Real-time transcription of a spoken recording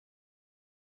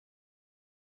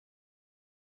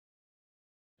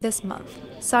This month,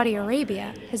 Saudi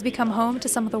Arabia has become home to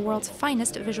some of the world's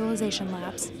finest visualization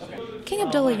labs. King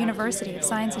Abdullah University of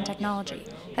Science and Technology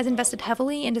has invested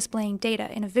heavily in displaying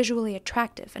data in a visually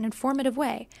attractive and informative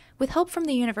way, with help from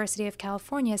the University of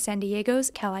California, San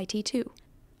Diego's Cal IT2.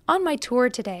 On my tour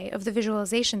today of the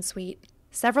visualization suite,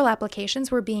 several applications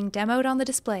were being demoed on the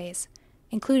displays,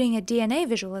 including a DNA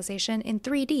visualization in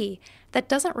 3D that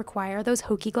doesn't require those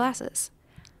hokey glasses.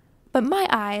 But my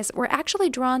eyes were actually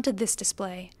drawn to this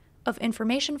display of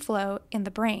information flow in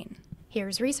the brain.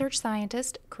 Here's research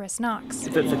scientist Chris Knox.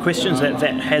 The questions that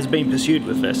has been pursued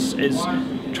with this is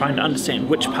trying to understand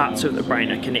which parts of the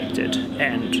brain are connected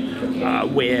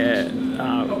and where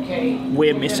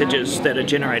messages that are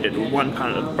generated in one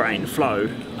part of the brain flow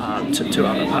to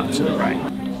other parts of the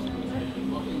brain.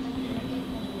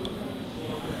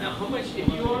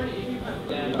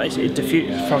 Basically,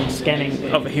 from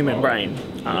scanning of a human brain,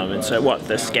 and so what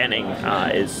the scanning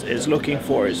is looking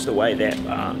for is the way that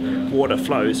water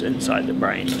flows inside the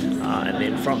brain, and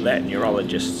then from that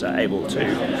neurologists are able to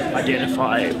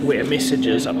identify where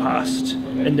messages are passed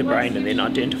in the brain and then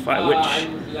identify which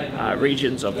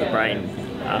regions of the brain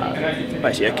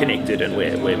basically are connected and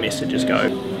where messages go.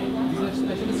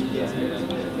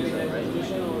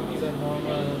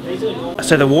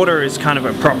 So the water is kind of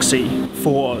a proxy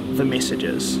for the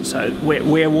messages. So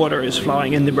where water is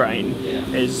flowing in the brain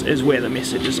is where the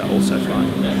messages are also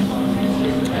flowing.